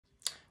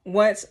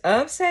What's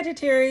up,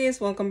 Sagittarius?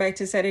 Welcome back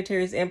to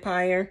Sagittarius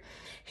Empire.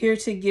 Here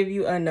to give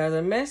you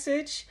another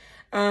message.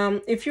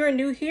 If you're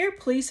new here,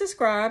 please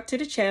subscribe to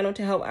the channel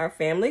to help our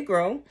family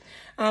grow.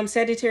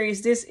 Sagittarius,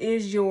 this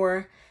is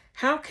your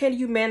how can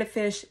you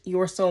manifest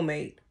your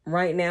soulmate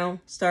right now,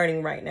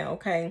 starting right now,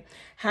 okay?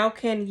 How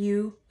can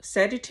you,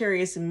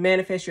 Sagittarius,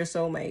 manifest your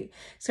soulmate?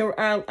 So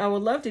I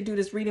would love to do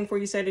this reading for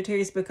you,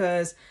 Sagittarius,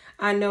 because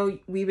I know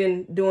we've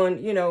been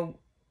doing, and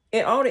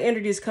all the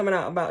energies coming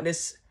out about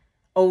this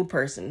old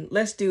person.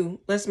 Let's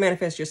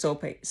manifest your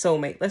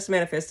soulmate. Let's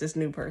manifest this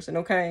new person,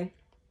 okay?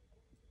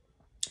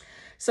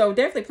 So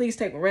definitely please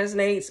take what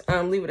resonates.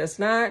 Leave it as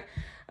not.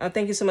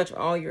 Thank you so much for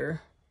all your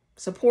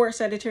support,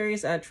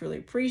 Sagittarius. I truly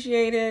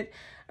appreciate it.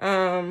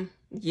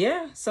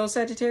 Yeah, so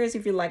Sagittarius,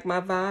 if you like my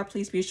vibe,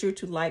 please be sure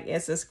to like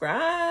and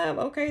subscribe.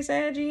 Okay,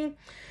 Saggy.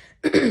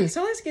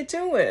 So let's get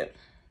to it.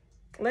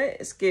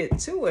 Let's get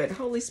to it.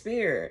 Holy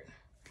Spirit.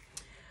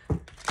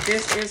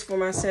 This is for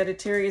my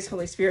Sagittarius,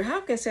 Holy Spirit.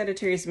 How can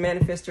Sagittarius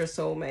manifest their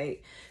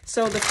soulmate?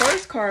 So the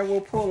first card we'll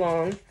pull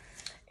on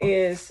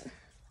is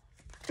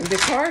the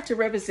card to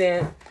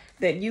represent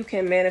that you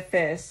can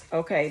manifest,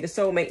 okay, the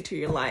soulmate to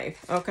your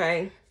life,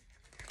 okay?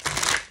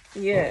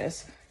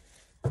 Yes.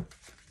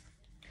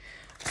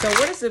 So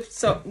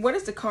what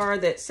is the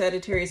card that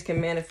Sagittarius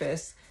can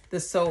manifest the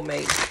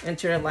soulmate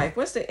into their life?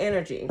 What's the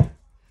energy?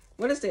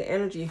 What is the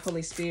energy,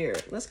 Holy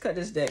Spirit? Let's cut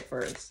this deck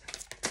first.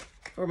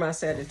 For my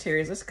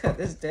Sagittarius, let's cut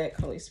this deck,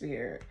 Holy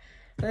Spirit.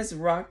 Let's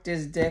rock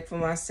this deck for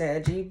my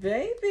Saggy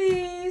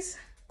babies.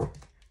 All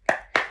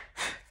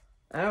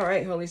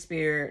right, Holy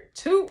Spirit.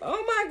 Two.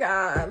 Oh my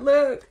God,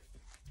 look.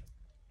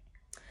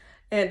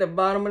 At the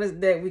bottom of this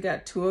deck, we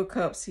got Two of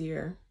Cups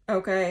here.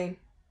 Okay.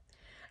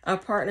 A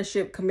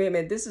partnership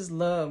commitment. This is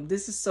love.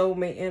 This is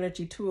soulmate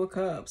energy. Two of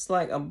Cups.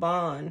 Like a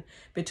bond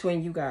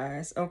between you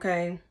guys.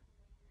 Okay.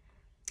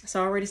 It's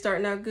already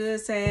starting out good,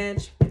 Sag.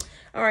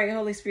 All right,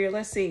 Holy Spirit,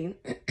 let's see.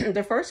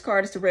 The first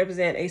card is to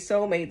represent a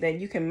soulmate that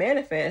you can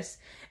manifest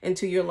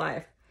into your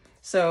life.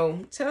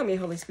 So tell me,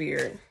 Holy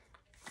Spirit.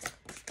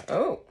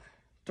 Oh,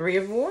 Three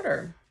of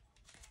Water.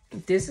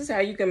 This is how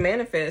you can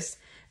manifest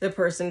the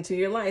person into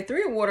your life.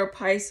 Three of Water,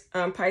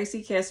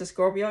 Pisces, Cancer,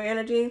 Scorpio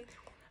energy.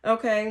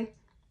 Okay.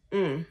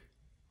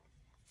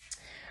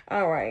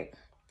 All right.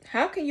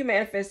 How can you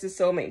manifest this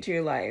soulmate to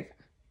your life?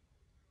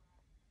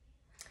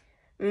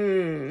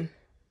 I'm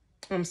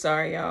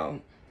sorry, y'all.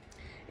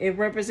 It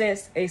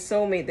represents a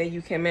soulmate that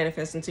you can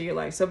manifest into your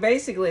life. So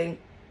basically,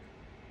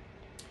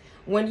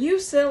 when you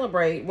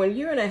celebrate, when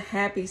you're in a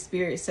happy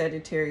spirit,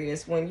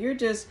 Sagittarius, when you're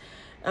just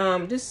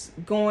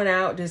going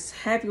out, just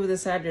happy with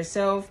inside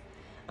yourself,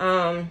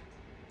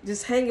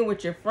 just hanging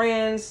with your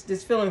friends,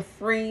 just feeling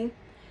free.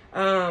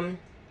 I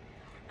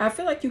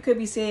feel like you could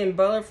be seeing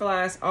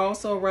butterflies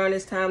also around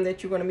this time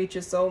that you're going to meet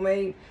your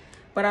soulmate.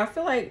 But I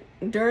feel like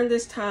during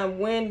this time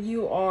when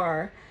you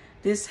are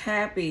this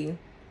happy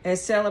and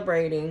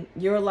celebrating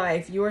your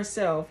life,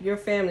 yourself, your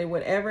family,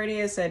 whatever it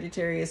is,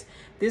 Sagittarius,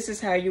 this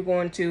is how you're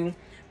going to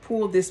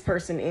pull this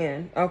person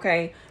in,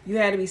 okay? You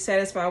had to be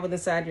satisfied with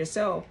inside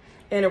yourself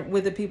and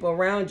with the people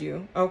around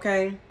you,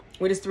 okay?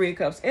 With this Three of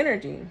Cups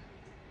energy.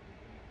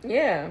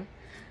 Yeah.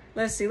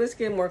 Let's see. Let's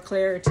get more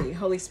clarity.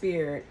 Holy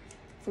Spirit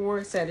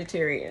for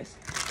Sagittarius.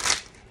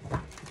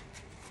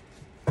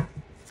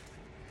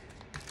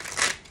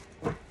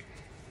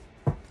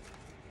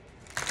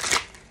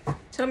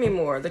 Tell me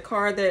more. The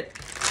card that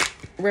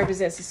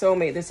represents the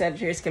soulmate that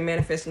Sagittarius can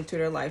manifest into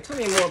their life. Tell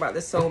me more about the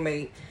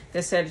soulmate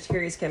that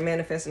Sagittarius can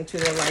manifest into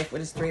their life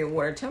with this Three of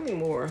Water. Tell me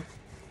more,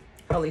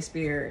 Holy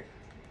Spirit.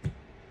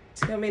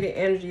 Tell me the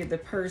energy of the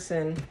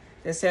person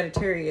that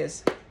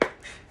Sagittarius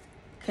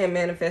can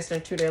manifest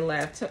into their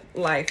life.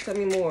 Tell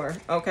me more,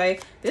 okay?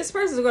 This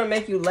person is going to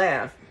make you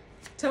laugh.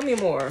 Tell me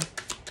more,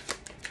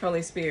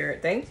 Holy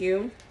Spirit. Thank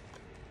you.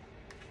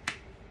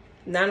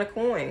 Nine of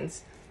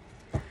Coins.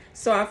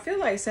 So I feel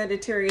like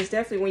Sagittarius,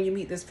 definitely when you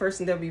meet this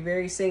person, they'll be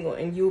very single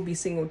and you'll be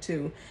single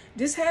too.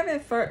 Just having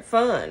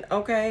fun,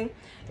 okay?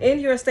 In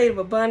your state of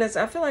abundance.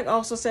 I feel like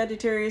also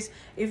Sagittarius,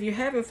 if you're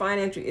having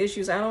financial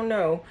issues, I don't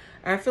know.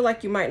 I feel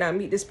like you might not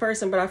meet this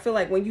person, but I feel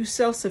like when you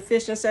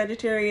self-sufficient,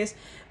 Sagittarius,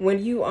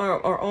 when you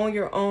are on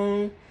your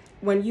own,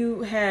 when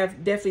you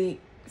have definitely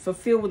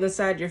fulfilled within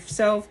inside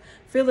yourself,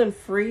 feeling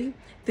free,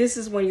 this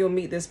is when you'll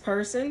meet this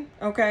person,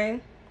 okay?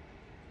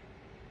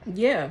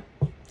 Yeah.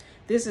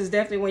 This is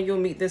definitely when you'll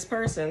meet this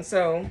person.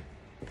 So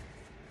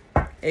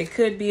it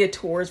could be a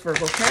Taurus,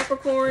 Virgo,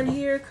 Capricorn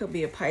here. Could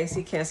be a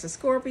Pisces, Cancer,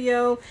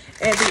 Scorpio.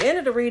 At the end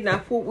of the reading,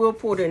 we'll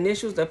pull the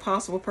initials, the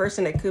possible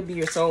person that could be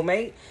your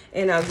soulmate.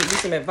 And I'll give you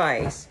some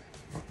advice.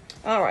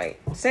 All right.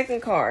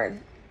 Second card.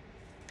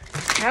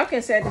 How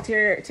can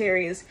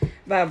Sagittarius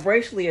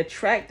vibrationally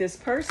attract this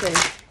person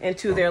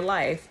into their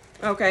life?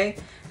 Okay.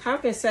 How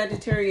can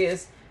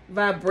Sagittarius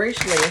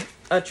vibrationally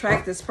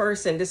attract this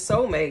person, this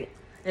soulmate,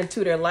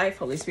 into their life,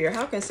 Holy Spirit?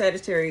 How can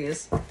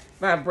Sagittarius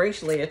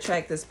vibrationally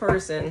attract this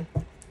person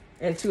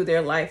into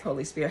their life,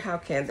 Holy Spirit? How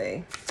can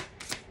they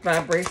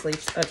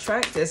vibrationally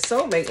attract this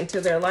soulmate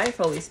into their life,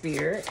 Holy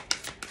Spirit?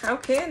 How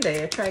can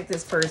they attract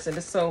this person,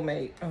 the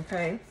soulmate?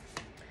 Okay.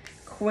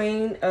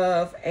 Queen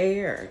of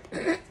Air.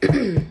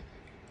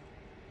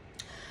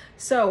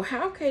 So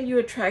how can you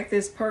attract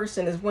this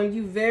person is when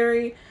you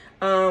very,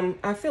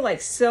 I feel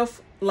like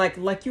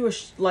like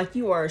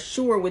you are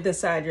sure with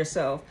inside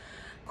yourself.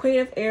 Queen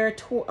of Air,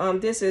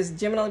 this is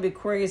Gemini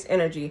Aquarius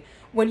energy.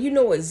 When you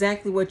know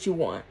exactly what you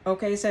want,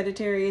 okay,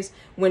 Sagittarius,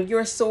 when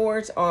your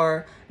swords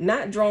are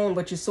not drawn,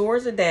 but your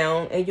swords are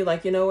down, and you're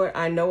like, you know what,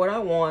 I know what I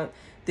want.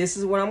 This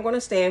is what I'm going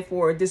to stand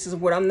for. This is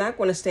what I'm not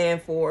going to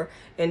stand for.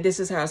 And this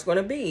is how it's going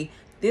to be.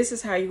 This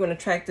is how you're going to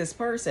attract this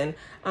person.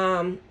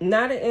 Not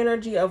an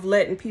energy of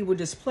letting people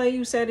just play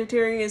you,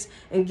 Sagittarius,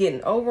 and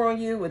getting over on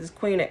you with this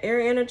Queen of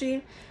Air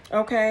energy.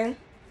 Okay.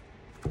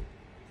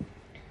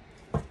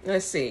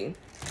 Let's see.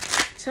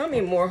 Tell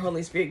me more,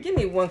 Holy Spirit. Give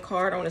me one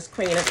card on this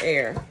Queen of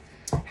Air.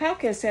 How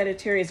can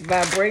Sagittarius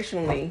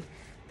vibrationally,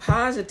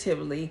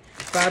 positively,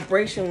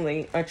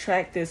 vibrationally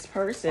attract this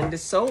person,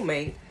 this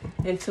soulmate,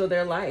 into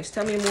their lives?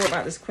 Tell me more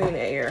about this Queen of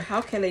Air.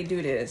 How can they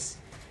do this,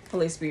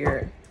 Holy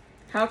Spirit?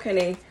 How can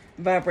they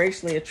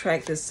vibrationally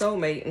attract this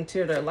soulmate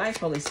into their life,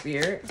 Holy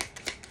Spirit?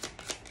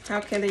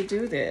 How can they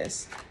do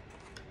this?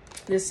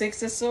 The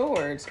Six of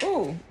Swords.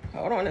 Oh,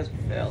 hold on, this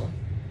fell.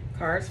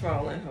 Cards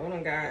falling. Hold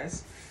on,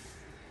 guys.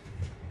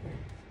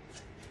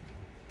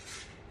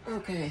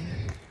 Okay.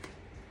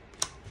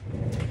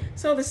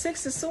 So the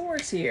Six of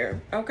Swords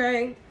here,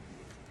 okay?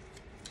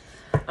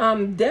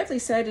 Definitely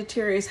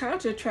Sagittarius, how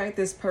to attract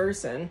this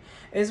person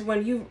is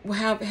when you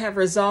have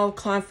resolved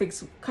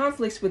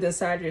conflicts with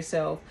inside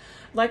yourself.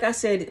 Like I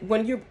said,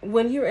 when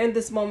you're in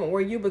this moment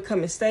where you're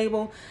becoming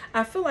stable,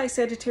 I feel like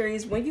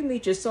Sagittarius, when you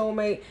meet your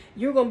soulmate,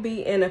 you're going to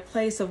be in a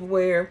place of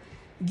where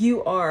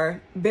you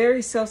are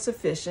very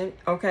self-sufficient,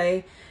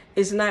 okay?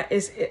 I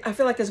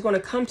feel like it's going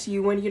to come to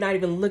you when you're not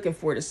even looking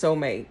for the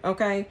soulmate,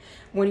 okay?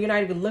 When you're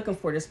not even looking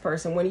for this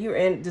person, when you're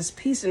in this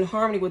peace and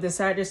harmony with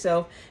inside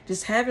yourself,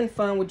 just having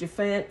fun with your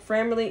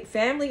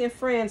family and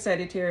friends,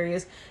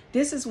 Sagittarius,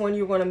 this is when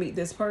you're going to meet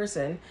this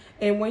person.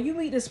 And when you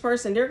meet this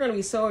person, they're going to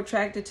be so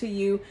attracted to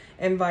you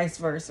and vice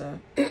versa.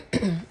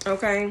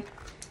 Okay?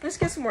 Let's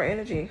get some more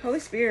energy. Holy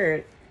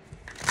Spirit.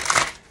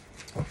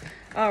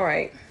 All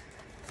right.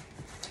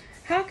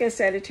 How can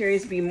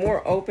Sagittarius be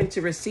more open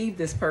to receive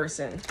this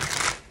person?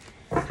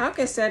 How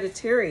can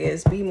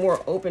Sagittarius be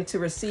more open to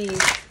receive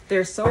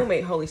their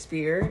soulmate, Holy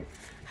Spirit?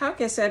 How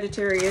can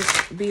Sagittarius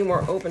be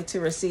more open to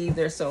receive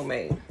their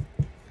soulmate?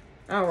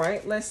 All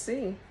right, let's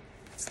see.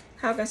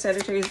 How can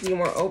Sagittarius be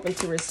more open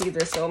to receive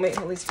their soulmate,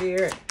 Holy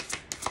Spirit?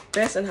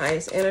 Best and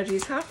highest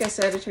energies. How can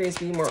Sagittarius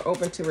be more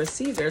open to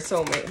receive their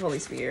soulmate, Holy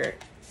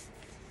Spirit?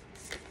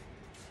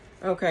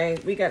 Okay,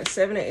 we got a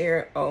Seven of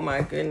Air. Oh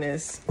my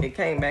goodness, it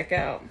came back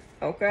out.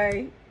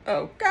 Okay.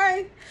 All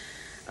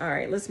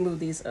right, let's move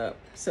these up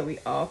so we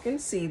all can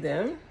see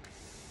them.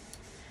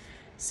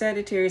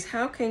 Sagittarius,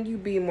 how can you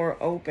be more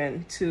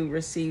open to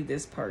receive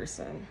this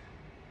person?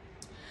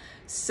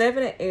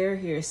 Seven of Air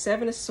here,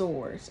 Seven of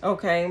Swords.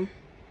 Okay.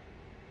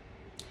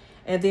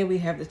 And then we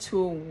have the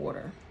Two of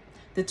Water.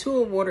 The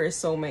Two of Water is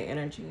soulmate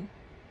energy.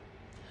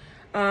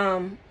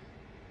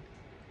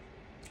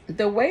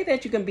 The way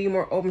that you can be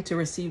more open to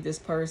receive this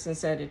person,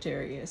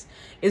 Sagittarius,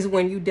 is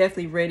when you're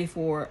definitely ready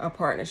for a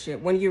partnership,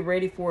 when you're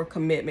ready for a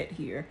commitment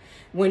here,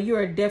 when you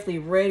are definitely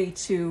ready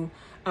to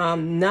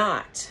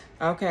not,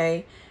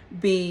 okay,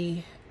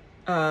 be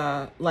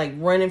like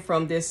running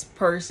from this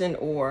person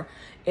or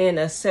in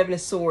a Seven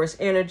of Swords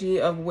energy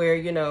of where,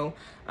 you know,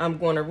 I'm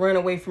going to run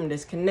away from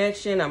this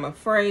connection. I'm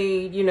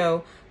afraid, you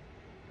know.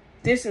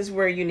 This is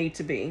where you need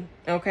to be,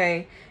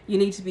 okay? You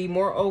need to be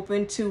more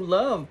open to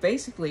love,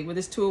 basically. With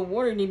this Two of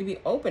Water, you need to be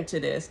open to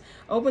this,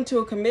 open to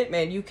a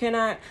commitment. You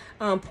cannot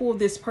pull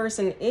this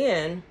person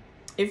in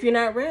if you're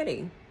not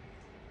ready.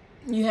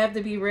 You have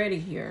to be ready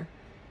here,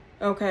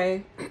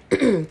 okay?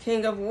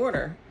 King of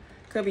Water.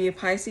 Could be a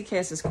Pisces,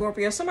 Cancer,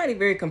 Scorpio. Somebody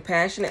very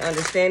compassionate,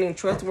 understanding,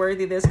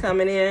 trustworthy that's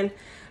coming in,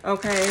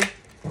 okay?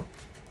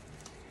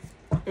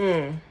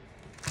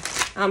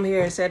 I'm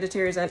here in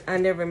Sagittarius. I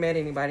never met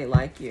anybody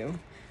like you.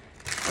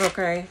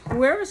 Okay,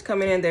 whoever's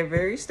coming in, they're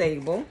very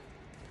stable.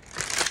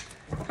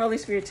 Holy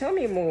Spirit, tell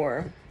me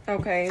more.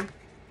 Okay,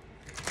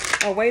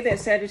 a way that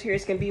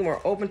Sagittarius can be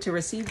more open to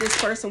receive this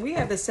person. We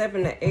have the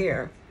Seven of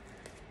Air.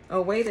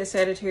 A way that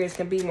Sagittarius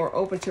can be more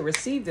open to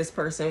receive this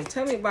person.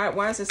 Tell me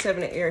why is the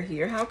Seven of Air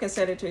here? How can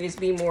Sagittarius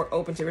be more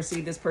open to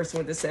receive this person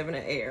with the Seven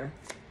of Air?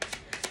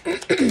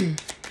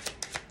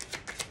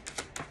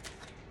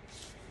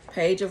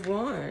 Page of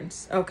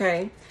Wands.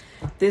 Okay,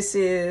 this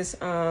is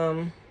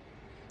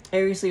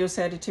Aries, Leo,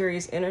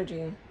 Sagittarius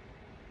energy.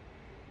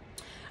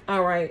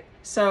 All right,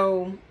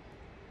 so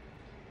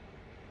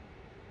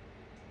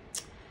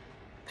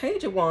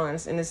Page of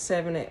Wands and the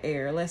Seven of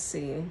Air. Let's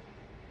see.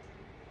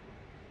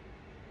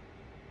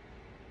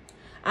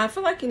 I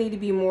feel like you need to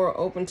be more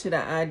open to the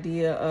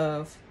idea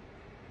of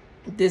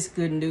this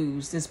good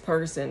news, this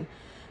person.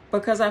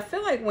 Because I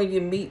feel like when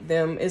you meet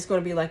them, it's going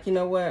to be like, you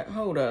know what?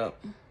 Hold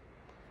up.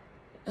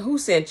 Who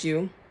sent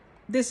you?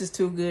 This is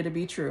too good to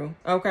be true.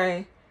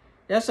 Okay?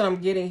 That's what I'm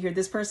getting here.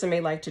 This person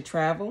may like to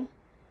travel.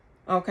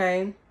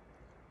 Okay.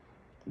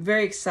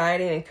 Very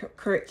exciting and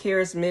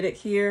charismatic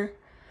here.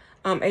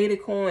 8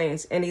 of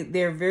coins. And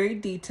they're very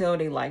detailed.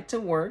 They like to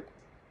work.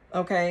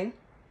 Okay.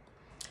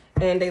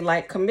 And they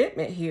like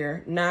commitment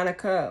here. 9 of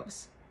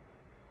cups.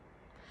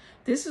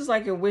 This is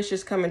like your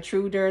wishes coming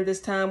true during this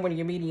time when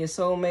you're meeting your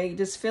soulmate.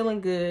 Just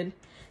feeling good.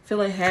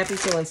 Feeling happy.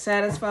 Feeling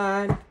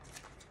satisfied.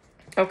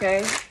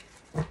 Okay.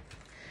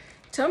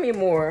 Tell me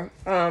more.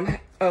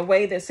 A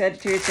way that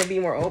Sagittarius can be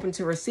more open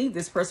to receive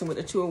this person with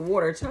the 2 of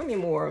water. Tell me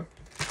more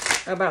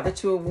about the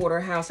 2 of water.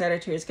 How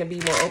Sagittarius can be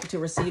more open to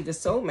receive the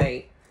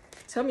soulmate.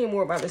 Tell me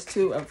more about this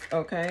 2 of...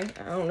 Okay.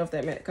 I don't know if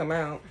that meant to come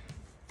out.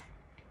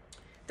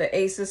 The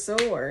Ace of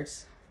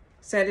Swords.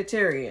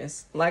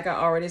 Sagittarius. Like I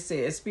already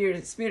said.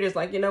 Spirit is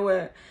like, you know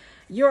what?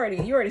 You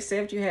already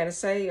said what you had to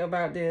say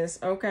about this.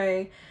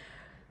 Okay.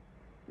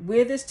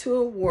 With this 2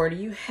 of water,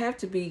 you have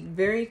to be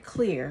very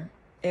clear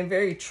and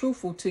very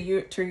truthful to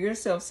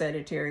yourself,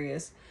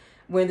 Sagittarius,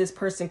 when this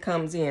person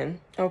comes in.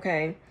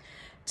 Okay.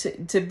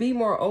 To be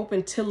more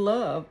open to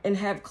love and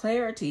have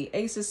clarity.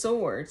 Ace of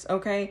Swords.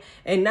 Okay.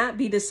 And not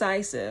be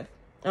decisive.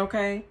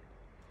 Okay.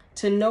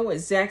 To know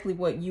exactly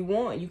what you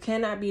want. You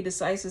cannot be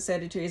decisive,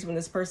 Sagittarius, when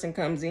this person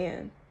comes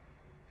in.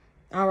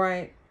 All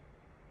right.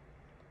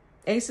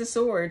 Ace of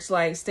Swords,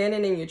 like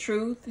standing in your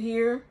truth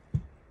here.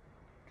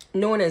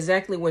 Knowing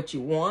exactly what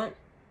you want.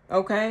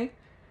 Okay.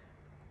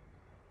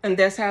 And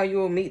that's how you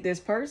will meet this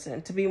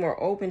person. To be more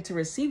open to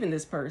receiving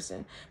this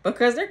person.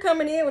 Because they're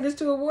coming in with this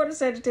 2 of water,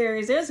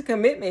 Sagittarius. There's a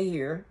commitment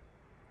here.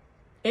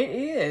 It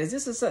is.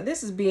 This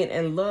is being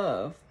in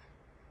love.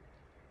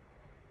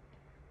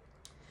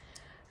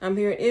 I'm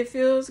hearing it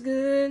feels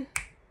good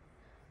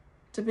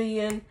to be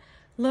in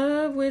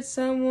love with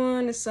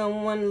someone, and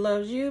someone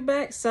loves you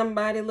back.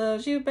 Somebody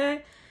loves you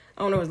back.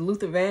 I don't know, it's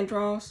Luther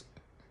Vandross.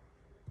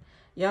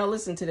 Y'all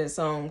listen to this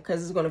song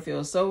because it's going to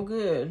feel so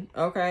good.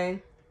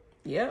 Okay.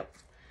 Yep.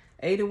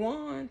 8 of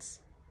Wands.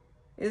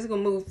 It's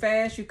going to move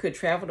fast. You could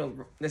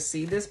travel to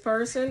see this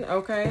person.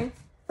 Okay.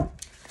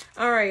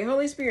 All right.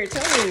 Holy Spirit,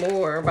 tell me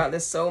more about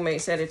this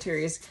soulmate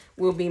Sagittarius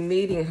will be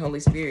meeting. Holy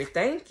Spirit.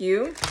 Thank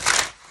you.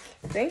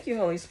 Thank you,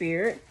 Holy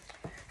Spirit.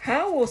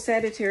 How will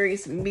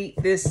Sagittarius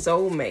meet this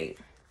soulmate?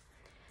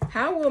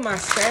 How will my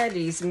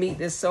Saggies meet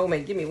this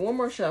soulmate? Give me one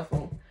more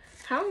shuffle.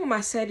 How will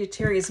my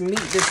Sagittarius meet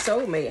this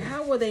soulmate?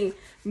 How will they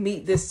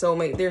meet this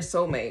soulmate, their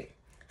soulmate?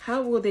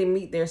 How will they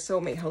meet their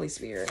soulmate, Holy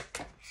Spirit?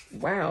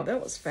 Wow,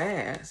 that was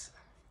fast.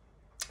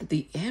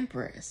 The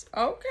Empress.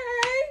 Okay.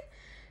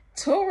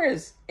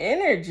 Taurus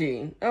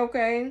energy.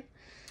 Okay.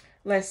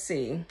 Let's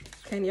see.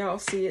 Can y'all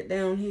see it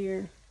down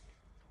here?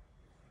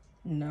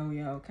 No,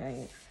 y'all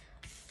can't.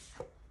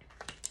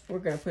 We're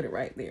gonna put it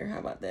right there. How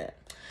about that?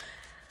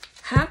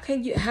 How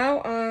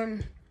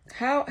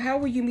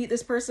will you meet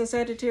this person,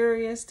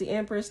 Sagittarius? The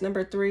Empress,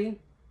 number 3.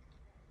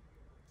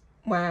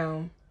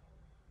 Wow.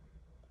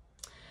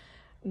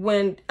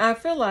 When I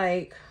feel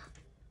like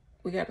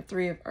we got the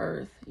 3 of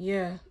Earth.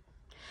 Yeah.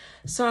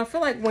 So I feel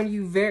like when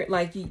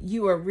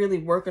you are really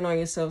working on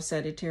yourself,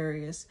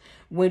 Sagittarius,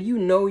 when you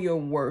know your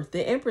worth.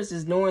 The Empress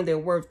is knowing their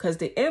worth, because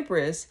the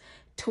Empress,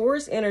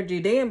 Taurus energy,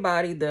 they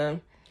embody the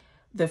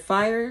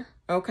fire,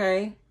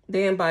 okay?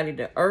 They embody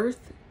the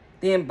earth,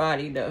 they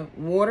embody the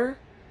water,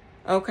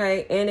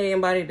 okay? And they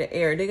embody the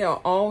air. They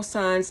got all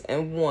signs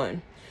in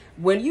one.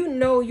 When you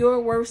know your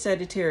worth,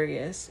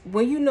 Sagittarius,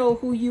 when you know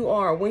who you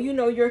are, when you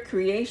know your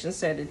creation,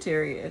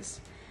 Sagittarius,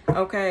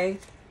 okay?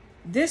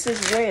 This is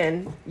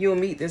when you'll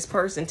meet this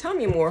person. Tell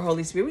me more,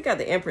 Holy Spirit. We got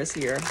the Empress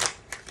here.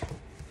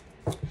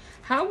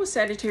 How will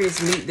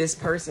Sagittarius meet this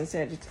person,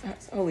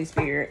 Holy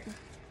Spirit?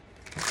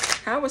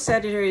 How will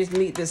Sagittarius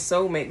meet this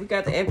soulmate? We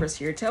got the Empress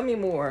here. Tell me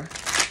more.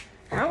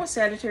 How will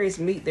Sagittarius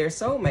meet their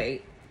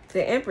soulmate?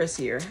 The Empress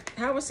here.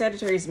 How will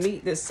Sagittarius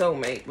meet this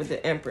soulmate with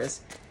the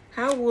Empress?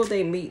 How will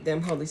they meet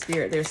them, Holy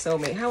Spirit, their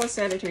soulmate? How will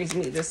Sagittarius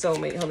meet their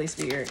soulmate, Holy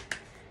Spirit?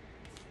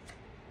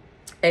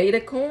 8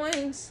 of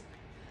coins.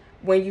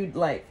 When you,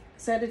 like,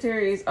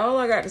 Sagittarius, all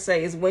I got to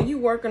say is when you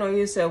working on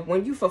yourself,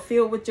 when you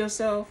fulfill with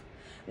yourself,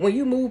 when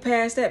you move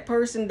past that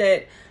person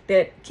that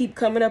keep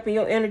coming up in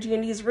your energy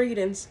in these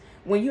readings,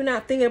 when you're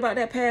not thinking about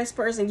that past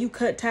person, you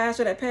cut ties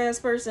with that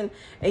past person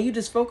and you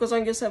just focus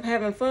on yourself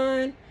having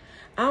fun.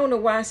 I don't know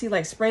why I see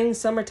like spring,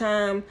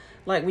 summertime,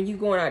 like when you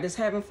going out just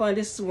having fun,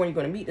 this is when you're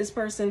going to meet this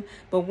person.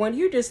 But when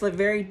you're just like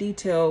very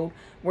detailed,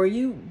 where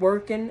you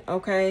working,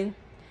 okay,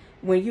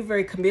 when you're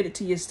very committed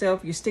to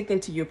yourself, you're sticking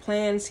to your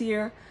plans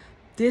here,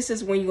 this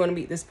is when you're going to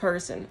meet this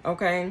person,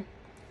 okay?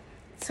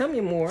 Tell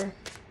me more.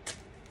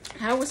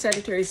 How was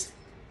Sagittarius?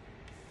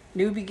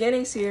 New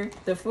beginnings here.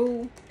 The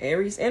Fool,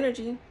 Aries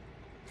energy.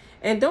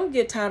 And don't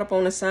get tied up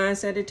on the sign,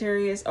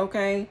 Sagittarius,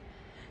 okay?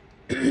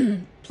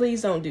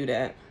 Please don't do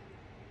that.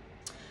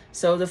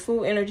 So the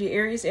Fool energy,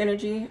 Aries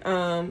energy,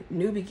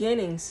 new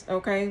beginnings,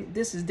 okay?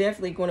 This is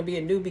definitely going to be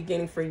a new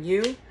beginning for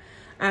you.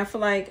 I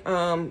feel like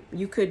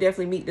you could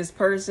definitely meet this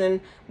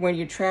person when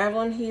you're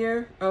traveling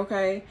here,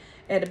 okay?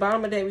 At the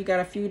bottom of the day, we got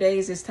a few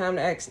days. It's time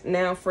to act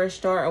now, fresh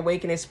start,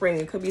 awakening spring.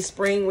 It could be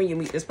spring when you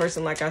meet this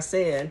person, like I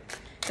said.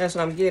 That's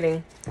what I'm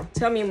getting.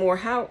 Tell me more.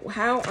 How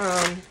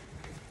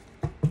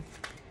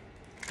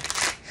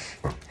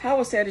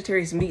will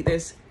Sagittarius meet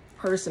this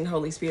person,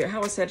 Holy Spirit?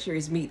 How will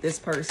Sagittarius meet this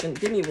person?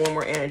 Give me one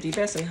more energy.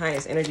 Best and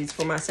highest energies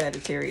for my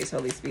Sagittarius,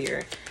 Holy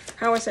Spirit.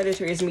 How will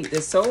Sagittarius meet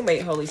this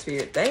soulmate, Holy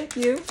Spirit? Thank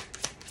you.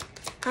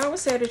 How will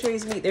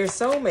Sagittarius meet their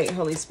soulmate,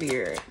 Holy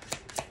Spirit?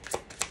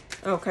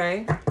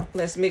 Okay,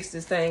 let's mix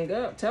this thing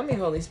up. Tell me,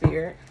 Holy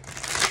Spirit.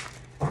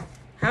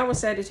 How will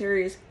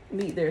Sagittarius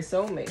meet their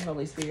soulmate,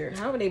 Holy Spirit?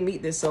 How will they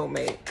meet this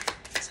soulmate?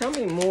 Tell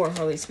me more,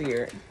 Holy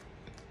Spirit.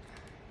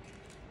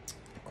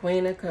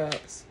 Queen of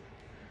Cups.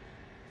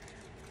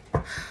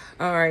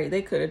 All right,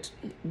 they could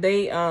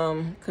be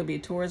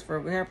Taurus,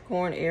 Virgo,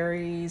 Capricorn,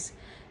 Aries,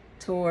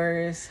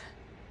 Taurus,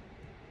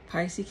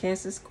 Pisces,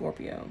 Cancer,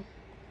 Scorpio.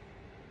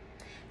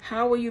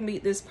 How will you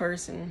meet this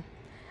person?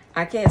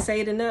 I can't say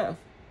it enough.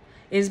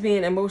 It's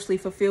being emotionally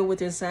fulfilled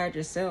with inside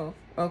yourself,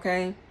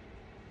 okay?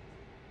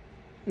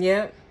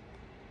 Yep.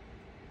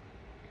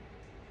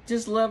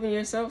 Just loving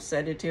yourself,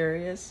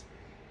 Sagittarius.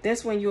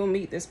 That's when you'll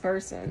meet this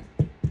person.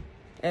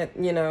 At,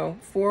 you know,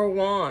 4 of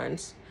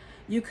Wands.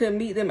 You could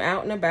meet them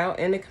out and about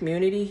in the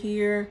community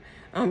here.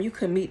 You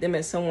could meet them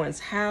at someone's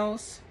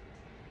house,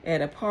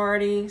 at a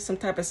party, some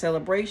type of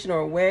celebration or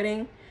a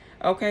wedding.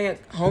 Okay,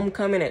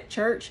 homecoming at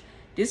church.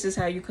 This is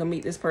how you can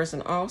meet this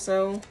person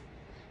also.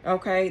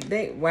 Okay,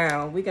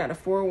 wow, we got the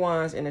 4 of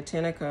Wands and the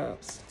 10 of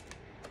Cups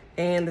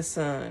and the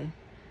Sun.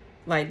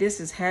 Like, this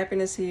is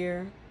happiness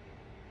here.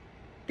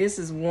 This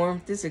is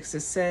warmth. This is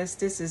success.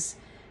 This is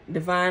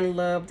divine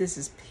love. This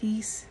is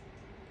peace,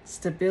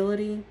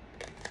 stability.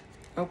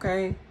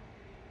 Okay.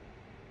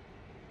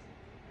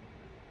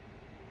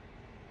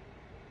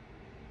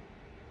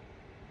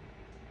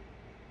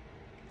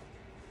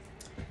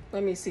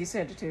 Let me see,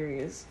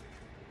 Sagittarius.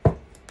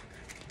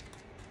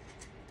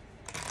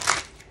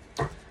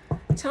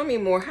 Tell me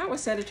more. How will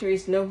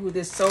Sagittarius know who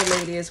this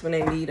soulmate is when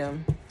they meet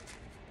him?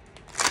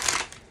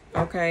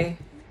 Okay.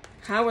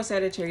 How will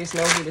Sagittarius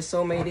know who the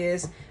soulmate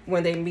is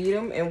when they meet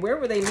him? And where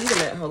will they meet him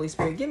at, Holy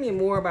Spirit? Give me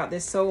more about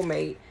this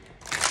soulmate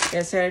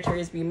that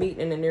Sagittarius be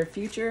meeting in the near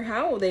future.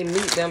 How will they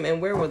meet them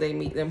and where will they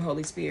meet them,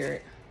 Holy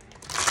Spirit?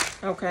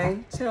 Okay.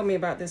 Tell me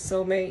about this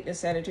soulmate that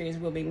Sagittarius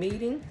will be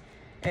meeting.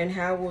 And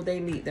how will they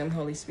meet them,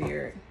 Holy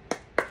Spirit?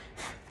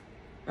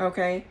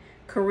 Okay.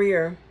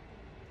 Career.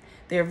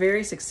 They're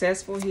very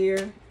successful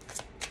here.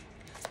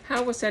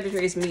 How will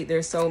Sagittarius meet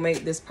their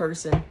soulmate, this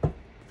person?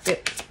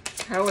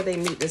 How will they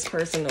meet this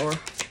person? Or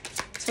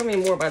tell me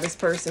more about this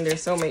person, their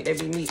soulmate they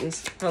be meeting,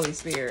 Holy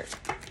Spirit.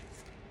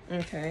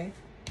 Okay.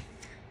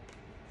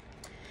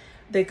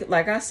 They could,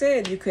 like I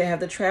said, you could have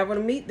to travel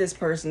to meet this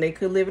person. They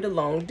could live at a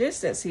long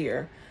distance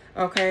here.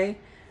 Okay.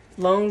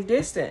 Long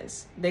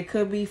distance. They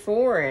could be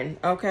foreign.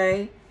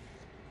 Okay.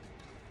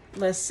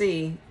 Let's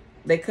see.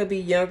 They could be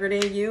younger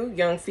than you.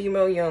 Young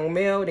female, young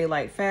male. They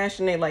like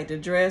fashion. They like to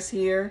dress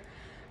here.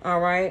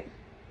 All right.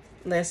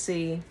 Let's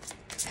see.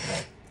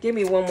 Give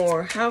me one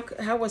more.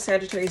 How will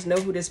Sagittarius know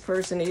who this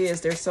person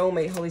is, their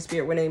soulmate, Holy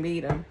Spirit, when they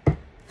meet them?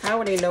 How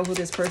will they know who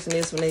this person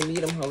is when they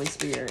meet them, Holy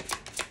Spirit?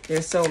 Their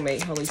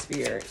soulmate, Holy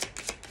Spirit.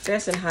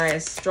 Best and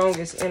highest,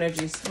 strongest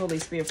energies, Holy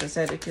Spirit, for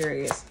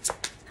Sagittarius.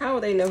 How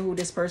will they know who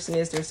this person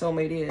is, their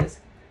soulmate is,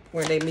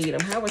 when they meet them?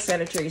 How will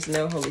Sagittarius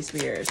know, Holy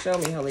Spirit? Show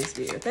me, Holy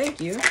Spirit. Thank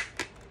you.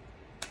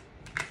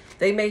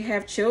 They may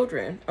have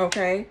children,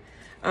 okay?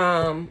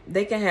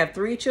 They can have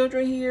 3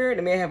 children here.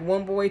 They may have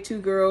 1 boy, 2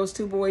 girls,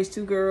 2 boys,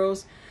 2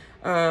 girls.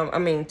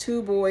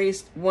 2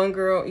 boys, 1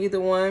 girl, either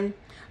one.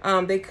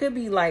 They could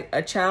be like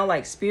a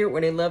childlike spirit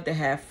where they love to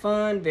have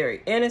fun,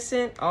 very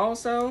innocent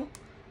also,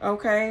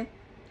 okay?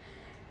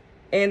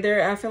 And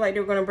I feel like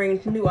they're going to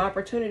bring new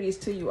opportunities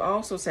to you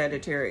also,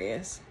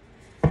 Sagittarius.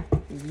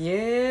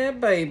 Yeah,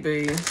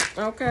 baby.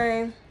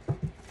 Okay.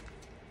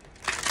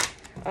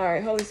 All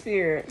right, Holy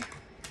Spirit.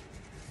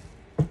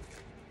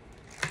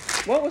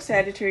 What will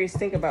Sagittarius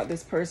think about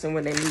this person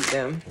when they meet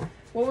them?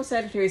 What will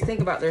Sagittarius think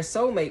about their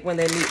soulmate when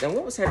they meet them?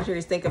 What will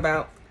Sagittarius think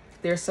about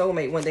their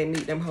soulmate when they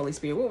meet them, Holy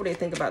Spirit? What will they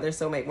think about their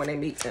soulmate when they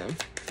meet them?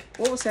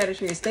 What will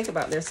Sagittarius think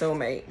about their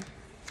soulmate?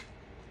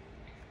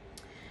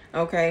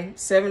 Okay,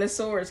 7 of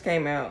Swords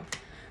came out.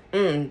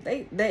 I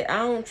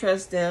don't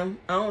trust them.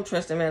 I don't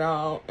trust them at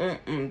all.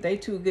 They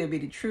too good to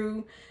be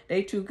true.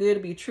 They too good to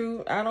be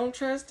true. I don't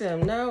trust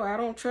them. No, I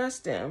don't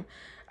trust them.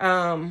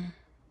 I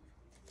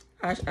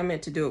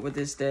meant to do it with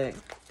this deck.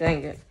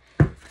 Dang it.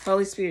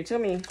 Holy Spirit, tell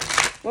me,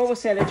 what will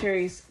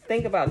Sagittarius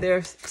think about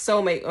their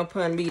soulmate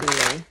upon meeting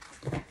them?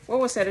 What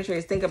will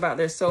Sagittarius think about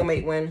their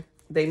soulmate when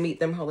they meet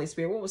them, Holy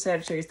Spirit? What will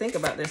Sagittarius think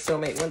about their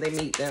soulmate when they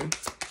meet them?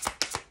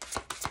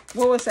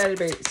 What will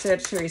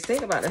Sagittarius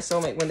think about their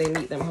soulmate when they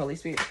meet them, Holy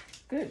Spirit?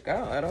 Good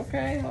God.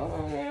 Okay, hold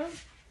on now.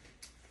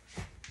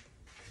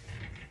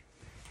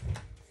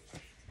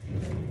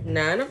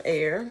 9 of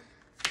air.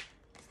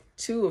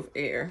 2 of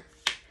air.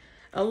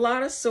 A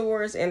lot of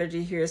Swords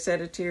energy here,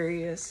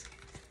 Sagittarius.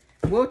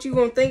 What you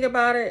going to think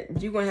about it?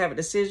 You're going to have a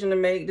decision to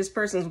make. This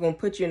person's going to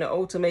put you in an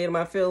ultimatum,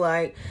 I feel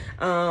like.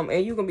 And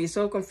you're going to be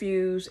so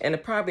confused and to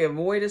probably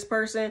avoid this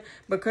person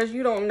because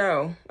you don't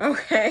know.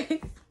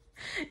 Okay?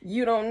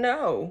 You don't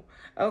know.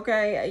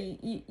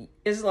 Okay.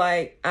 It's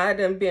like I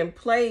done been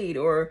played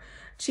or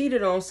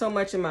cheated on so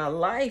much in my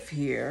life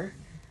here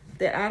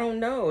that I don't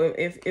know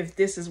if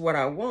this is what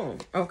I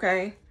want.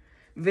 Okay.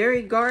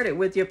 Very guarded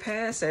with your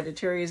past,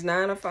 Sagittarius.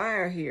 9 of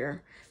fire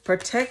here.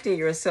 Protecting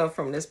yourself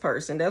from this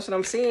person. That's what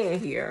I'm seeing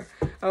here.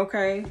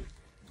 Okay.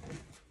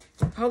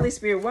 Holy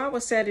Spirit, why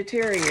would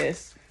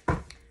Sagittarius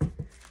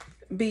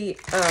be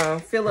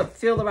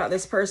feel about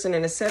this person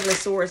in the 7 of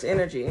Swords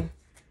energy?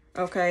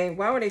 Okay.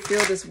 Why would they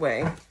feel this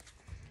way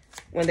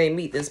when they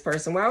meet this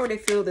person? Why would they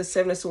feel this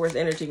 7 of Swords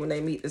energy when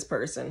they meet this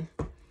person?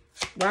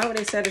 Why would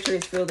they,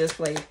 Sagittarius, feel this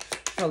way,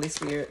 Holy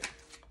Spirit?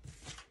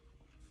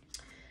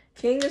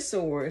 King of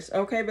Swords.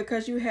 Okay,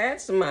 because you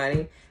had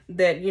somebody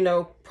that, you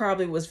know,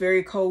 probably was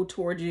very cold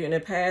towards you in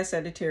the past,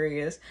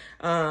 Sagittarius.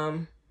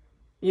 You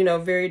know,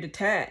 very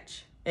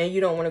detached. And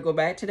you don't want to go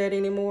back to that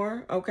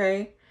anymore.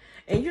 Okay.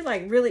 And you're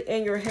like really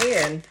in your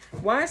head.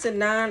 Why is the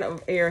 9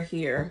 of air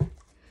here?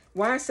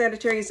 Why is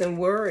Sagittarius in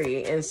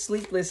worry and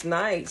sleepless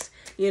nights,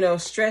 you know,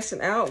 stressing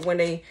out when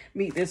they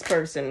meet this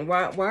person?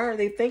 Why are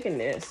they thinking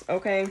this?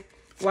 Okay.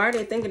 Why are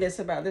they thinking this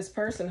about this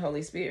person,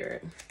 Holy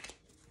Spirit?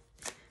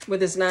 With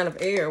this 9 of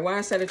air, why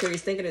is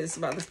Sagittarius thinking this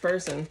about this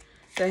person?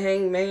 The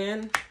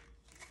Hangman.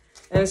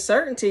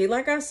 Uncertainty,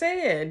 like I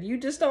said, you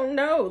just don't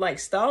know. Like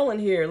stalling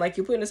here, like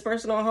you're putting this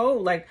person on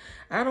hold. Like,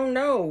 I don't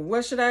know.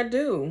 What should I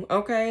do?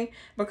 Okay.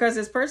 Because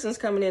this person's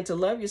coming in to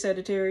love you,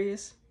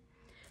 Sagittarius.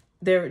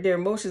 Their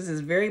emotions is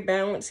very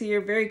balanced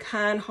here, very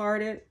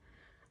kind-hearted.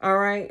 All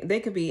right.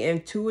 They could be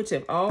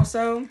intuitive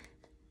also.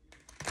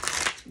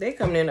 They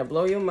coming in to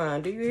blow your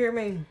mind. Do you hear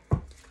me?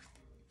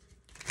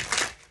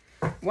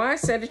 Why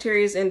is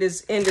Sagittarius in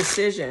this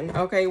indecision?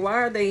 Okay, why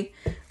are they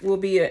will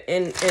be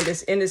in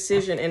this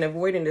indecision and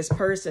avoiding this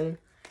person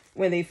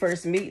when they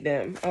first meet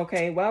them?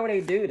 Okay, why would they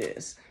do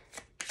this?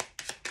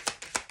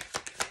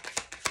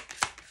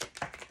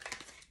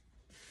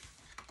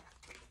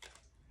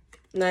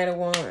 Knight of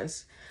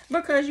Wands.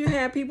 Because you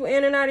had people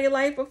in and out of your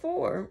life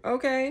before.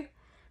 Okay,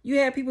 you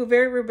had people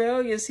very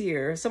rebellious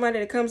here. Somebody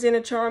that comes in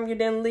and charm you,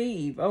 then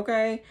leave.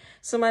 Okay,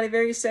 somebody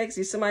very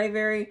sexy. Somebody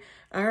very,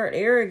 I heard,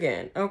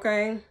 arrogant.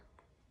 Okay.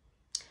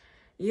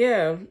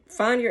 Yeah,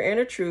 find your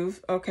inner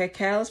truth. Okay,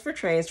 catalyst for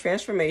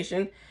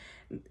transformation.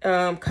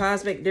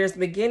 Cosmic, there's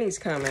beginnings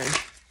coming.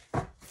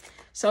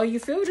 So you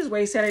feel this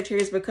way,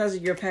 Sagittarius, because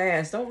of your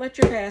past. Don't let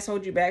your past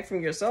hold you back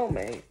from your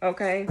soulmate.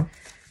 Okay,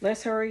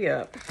 let's hurry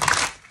up.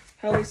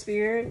 Holy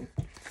Spirit,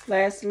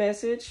 last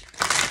message.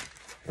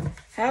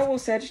 How will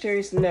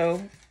Sagittarius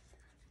know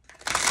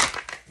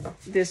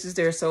this is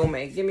their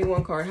soulmate? Give me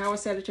one card. How will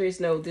Sagittarius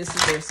know this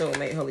is their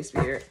soulmate, Holy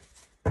Spirit?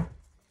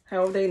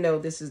 How will they know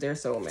this is their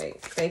soulmate?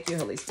 Thank you,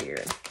 Holy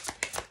Spirit.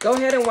 Go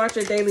ahead and watch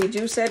your daily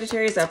juice,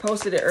 Sagittarius. I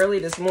posted it early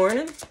this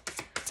morning.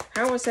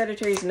 How will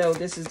Sagittarius know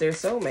this is their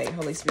soulmate,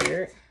 Holy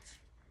Spirit?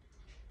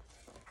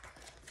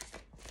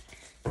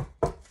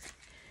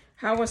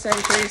 How will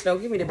Sagittarius know?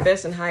 Give me the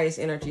best and highest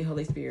energy,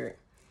 Holy Spirit.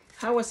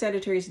 How will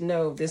Sagittarius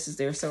know this is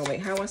their soulmate?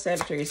 How will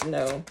Sagittarius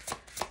know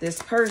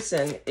this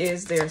person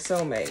is their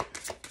soulmate?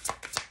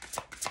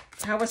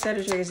 How will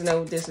Sagittarius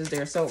know this is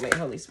their soulmate,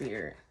 Holy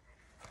Spirit?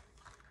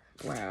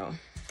 Wow.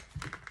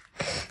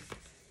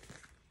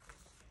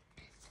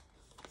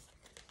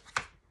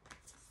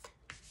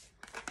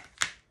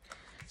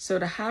 So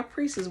the High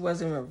Priestess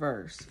was in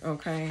reverse,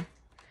 okay?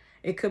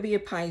 It could be a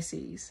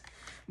Pisces.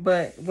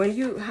 But when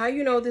you, how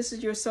you know this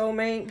is your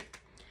soulmate?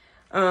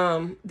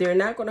 They're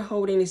not going to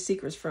hold any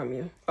secrets from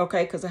you,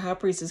 okay? Because the High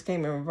Priestess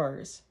came in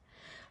reverse.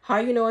 How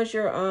you know it's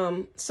your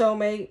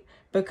soulmate?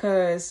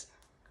 Because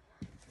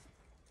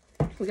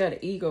we got an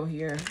ego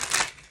here.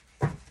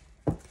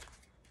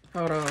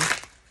 Hold on.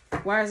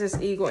 Why is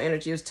this ego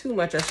energy? It's too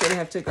much. I shouldn't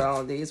have took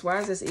all of these. Why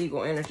is this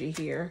ego energy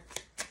here?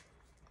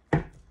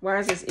 Why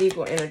is this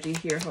ego energy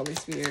here, Holy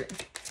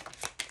Spirit?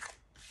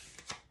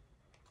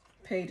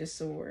 Page of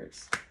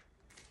Swords.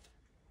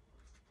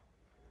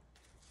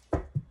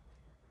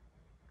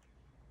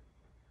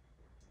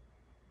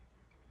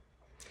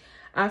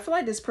 I feel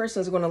like this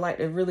person is going to like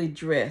to really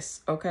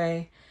dress,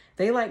 okay?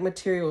 They like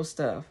material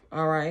stuff,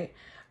 all right?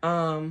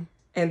 And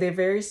they're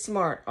very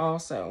smart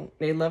also.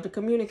 They love to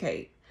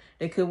communicate.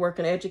 They could work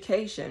in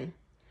education.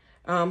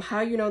 How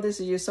you know this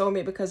is your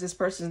soulmate? Because this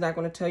person is not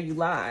going to tell you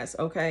lies,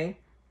 okay?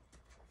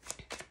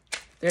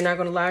 They're not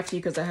going to lie to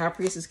you because the High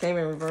Priestess came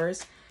in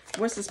reverse.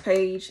 What's this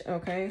page?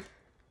 Okay.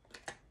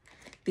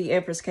 The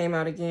Empress came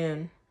out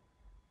again.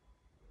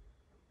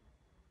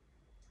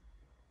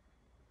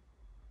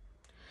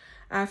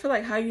 I feel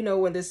like how you know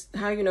when this,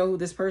 how you know who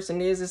this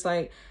person is. It's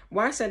like,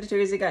 why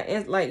Sagittarius? It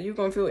got like you're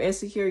gonna feel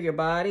insecure in your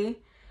body,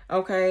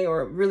 okay,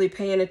 or really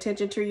paying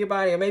attention to your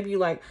body, or maybe you're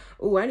like,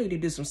 oh, I need to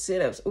do some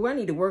sit-ups. Oh, I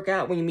need to work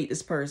out when you meet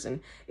this person.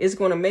 It's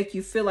gonna make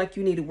you feel like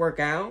you need to work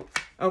out,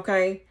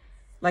 okay,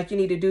 like you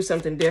need to do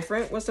something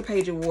different. What's the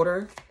Page of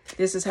Water?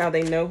 This is how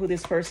they know who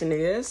this person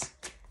is.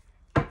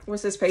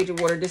 What's this Page of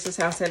Water? This is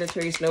how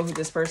Sagittarius know who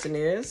this person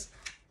is.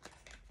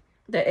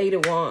 The Eight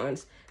of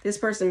Wands. This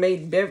person may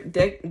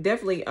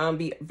definitely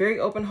be very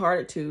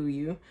open-hearted to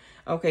you.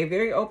 Okay,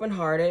 very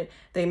open-hearted.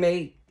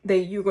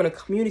 You're going to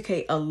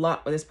communicate a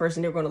lot with this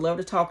person. They're going to love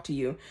to talk to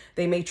you.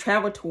 They may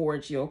travel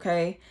towards you,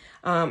 okay?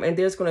 And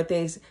there's going to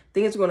things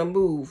are going to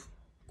move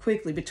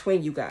quickly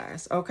between you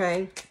guys,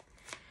 okay?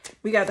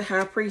 We got the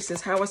High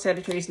Priestess. How will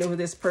Sagittarius know who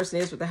this person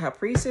is with the High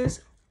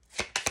Priestess?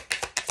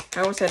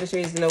 How will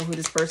Sagittarius know who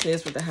this person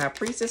is with the High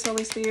Priestess,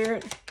 Holy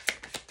Spirit?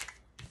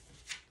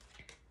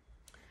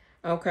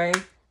 Okay.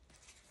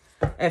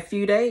 A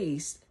few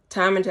days.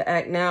 Timing to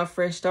act now.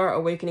 Fresh start.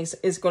 Awakening.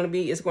 It's going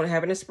to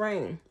happen in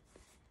spring.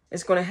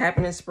 It's going to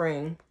happen in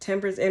spring.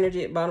 Temperance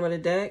energy at bottom of the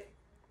deck.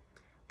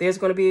 There's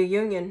going to be a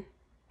union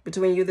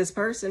between you and this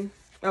person.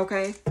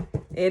 Okay.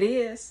 It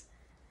is.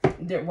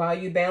 While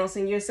you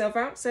balancing yourself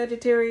out,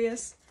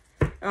 Sagittarius.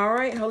 All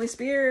right, Holy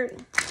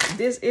Spirit.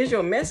 This is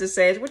your message,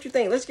 Sag. What you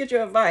think? Let's get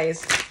your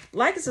advice.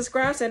 Like and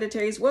subscribe,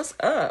 Sagittarius. What's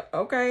up?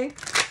 Okay.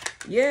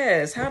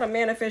 Yes. How to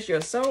manifest your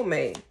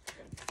soulmate.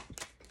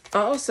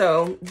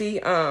 Also,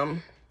 the,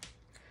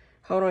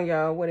 hold on,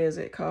 y'all. What is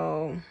it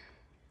called?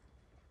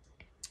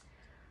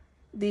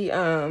 The,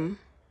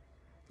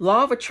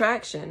 law of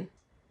attraction.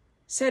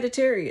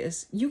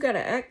 Sagittarius, you got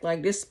to act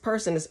like this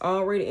person is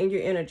already in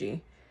your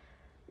energy.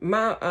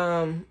 My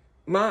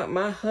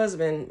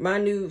husband, my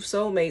new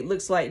soulmate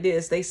looks like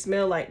this. They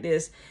smell like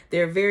this.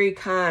 They're very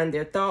kind.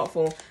 They're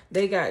thoughtful.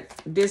 They got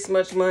this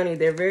much money.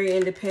 They're very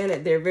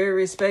independent. They're very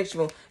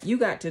respectful. You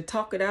got to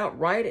talk it out,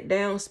 write it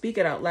down, speak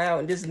it out loud,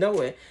 and just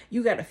know it.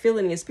 You got to feel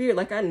it in your spirit.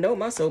 Like, I know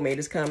my soulmate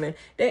is coming.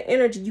 That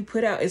energy you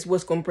put out is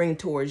what's going to bring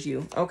towards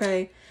you.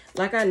 Okay.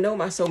 Like, I know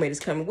my soulmate is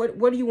coming. What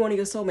do you want in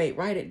your soulmate?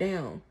 Write it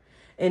down.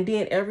 And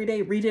then every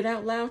day, read it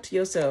out loud to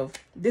yourself.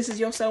 This is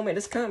your soulmate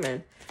that's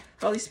coming.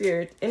 Holy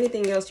Spirit,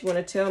 anything else you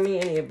want to tell me?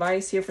 Any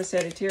advice here for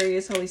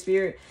Sagittarius, Holy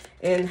Spirit,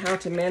 and how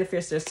to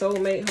manifest their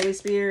soulmate, Holy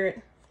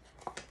Spirit?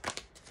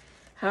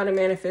 How to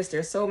manifest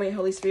their soulmate,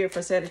 Holy Spirit,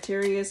 for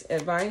Sagittarius.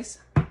 Advice.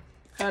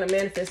 How to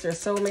manifest their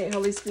soulmate,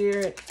 Holy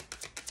Spirit.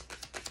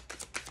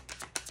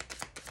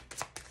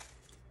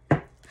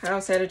 How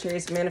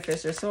Sagittarius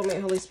manifest their soulmate,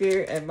 Holy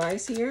Spirit.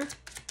 Advice here.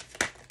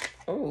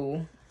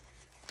 Oh.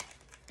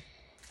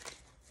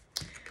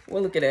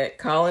 Well, look at that.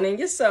 Calling in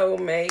your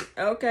soulmate.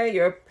 Okay,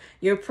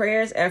 your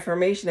prayers,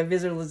 affirmation, and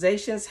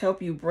visualizations help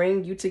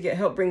bring you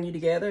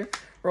together.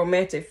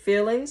 Romantic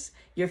feelings.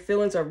 Your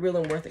feelings are real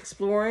and worth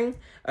exploring.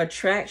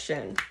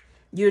 Attraction.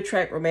 You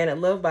attract romantic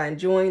love by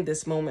enjoying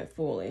this moment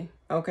fully.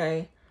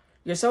 Okay.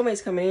 Your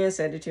soulmate's coming in,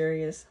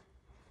 Sagittarius.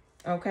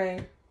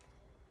 Okay.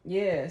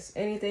 Yes.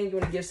 Anything you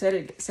want to give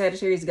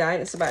Sagittarius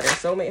guidance about their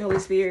soulmate, Holy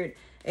Spirit?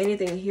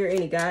 Anything here?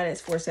 Any guidance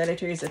for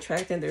Sagittarius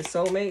attracting their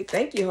soulmate?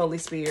 Thank you, Holy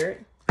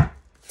Spirit.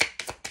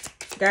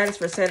 Guidance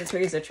for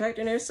Sagittarius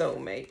attracting their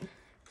soulmate.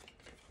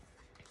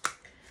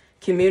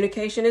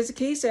 Communication is the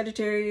key,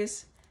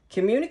 Sagittarius.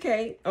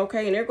 Communicate.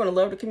 Okay, and they're going to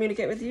love to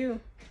communicate with you.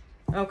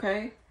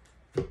 Okay.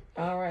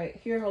 All right.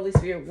 Here, Holy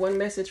Spirit, one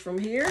message from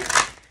here.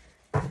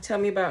 Tell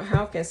me about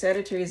how can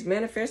Sagittarius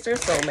manifest their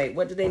soulmate.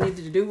 What do they need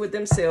to do with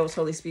themselves,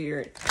 Holy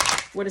Spirit?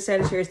 What does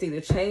Sagittarius need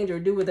to change or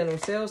do within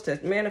themselves to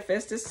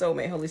manifest this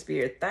soulmate, Holy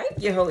Spirit?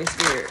 Thank you, Holy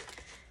Spirit.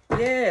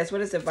 Yes.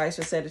 What is advice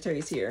for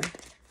Sagittarius here?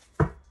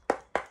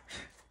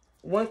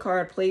 One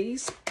card,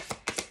 please.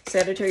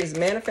 Sagittarius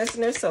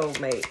manifesting their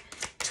soulmate.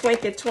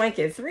 Twinkle,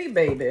 twinkle, 3,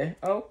 baby.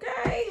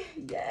 Okay.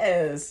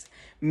 Yes.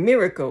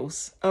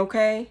 Miracles.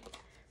 Okay.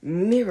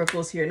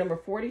 Miracles here. Number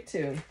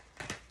 42.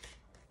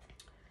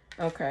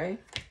 Okay.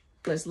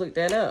 Let's look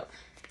that up.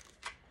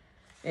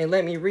 And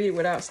let me read it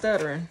without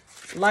stuttering.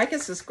 Like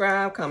and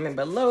subscribe. Comment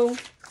below.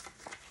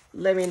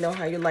 Let me know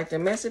how you like the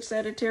message,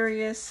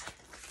 Sagittarius.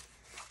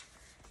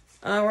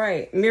 All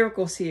right,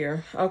 miracles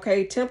here.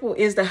 Okay, Temple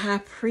is the High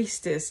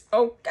Priestess.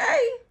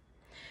 Okay.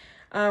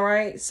 All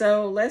right,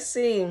 so let's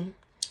see.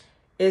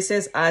 It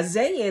says,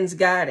 Isaiah's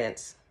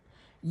guidance.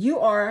 You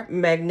are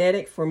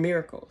magnetic for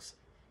miracles.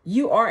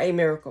 You are a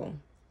miracle.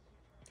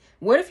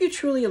 What if you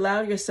truly allow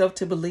yourself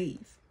to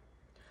believe?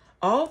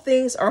 All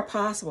things are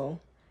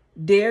possible.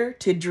 Dare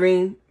to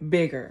dream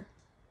bigger.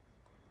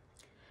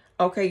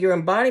 Okay, your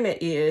embodiment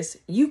is,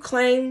 you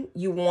claim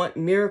you want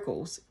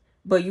miracles,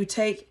 but you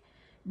take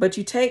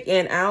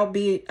and I'll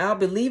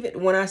believe it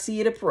when I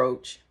see it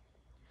approach.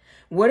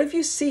 What if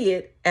you see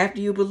it after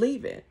you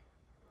believe it?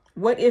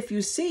 What if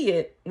you see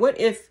it? What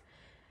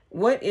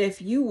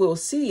if you will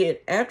see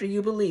it after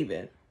you believe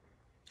it?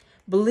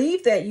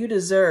 Believe that you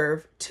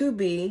deserve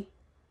to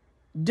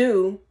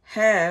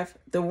have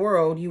the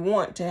world you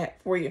want to have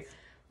for you.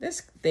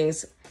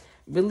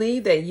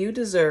 Believe that you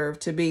deserve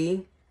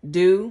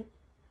to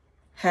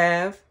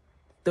have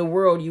the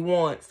world you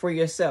want for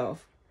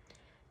yourself.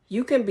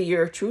 You can be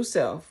your true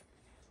self.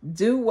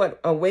 Do what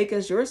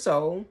awakens your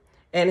soul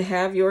and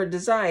have your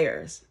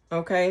desires.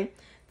 Okay.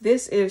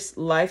 This is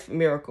life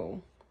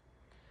miracle.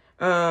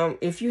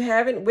 If you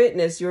haven't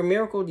witnessed your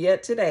miracle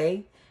yet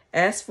today,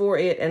 ask for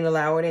it and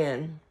allow it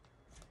in.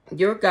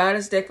 Your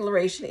goddess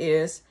declaration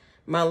is,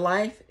 my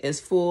life is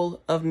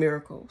full of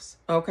miracles.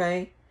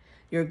 Okay.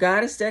 Your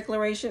goddess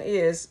declaration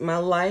is, my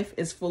life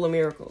is full of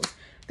miracles.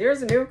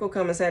 There's a miracle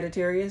coming,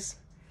 Sagittarius.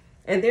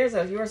 And your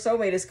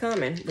soulmate is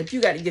coming, but you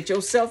got to get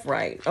yourself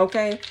right,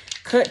 okay?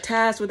 Cut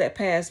ties with that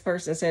past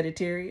person,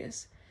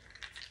 Sagittarius.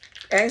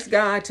 Ask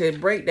God to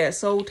break that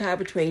soul tie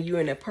between you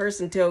and that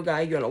person. Tell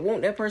God you don't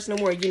want that person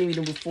no more. You need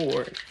to move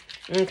forward,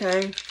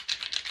 okay?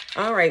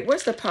 All right,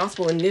 what's the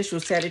possible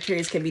initials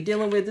Sagittarius can be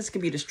dealing with? This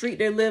could be the street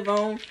they live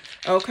on,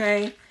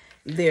 okay?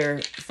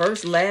 Their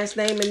first, last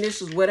name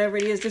initials, whatever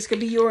it is. This could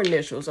be your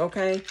initials,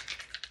 okay?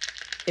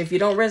 If you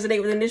don't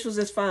resonate with initials,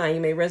 it's fine. You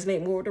may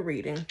resonate more with the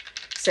reading.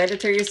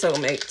 Sagittarius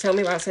soulmate. Tell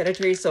me about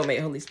Sagittarius soulmate,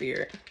 Holy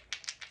Spirit.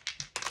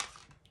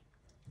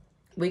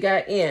 We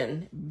got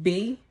N,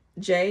 B,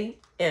 J,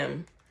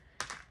 M.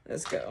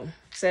 Let's go.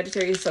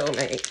 Sagittarius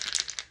soulmate.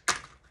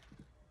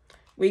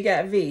 We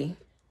got V,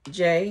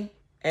 J,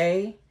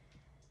 A,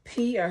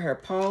 P are her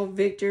Paul,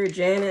 Victor,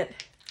 Janet,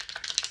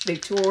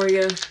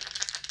 Victoria,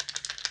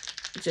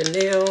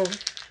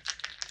 Janelle.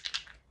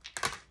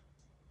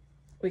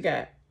 We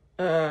got,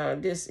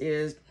 this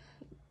is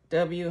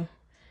W,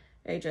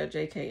 H, I,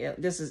 J, K, L.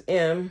 This is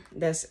M.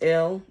 That's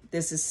L.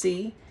 This is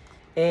C.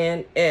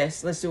 And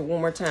S. Let's do it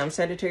one more time.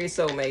 Sagittarius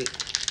soulmate.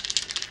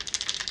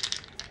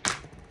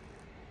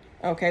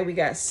 Okay, we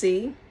got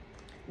C.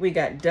 We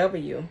got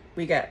W.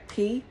 We got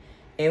P.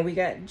 And we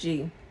got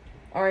G.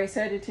 All right,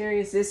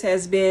 Sagittarius, this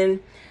has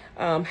been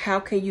how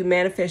can you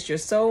manifest your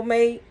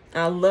soulmate?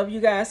 I love you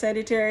guys,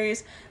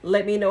 Sagittarius.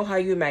 Let me know how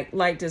you might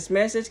like this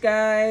message,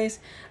 guys.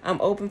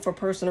 I'm open for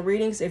personal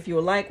readings. If you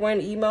would like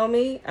one, email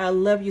me. I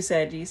love you,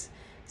 Saggies.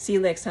 See you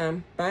next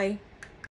time. Bye.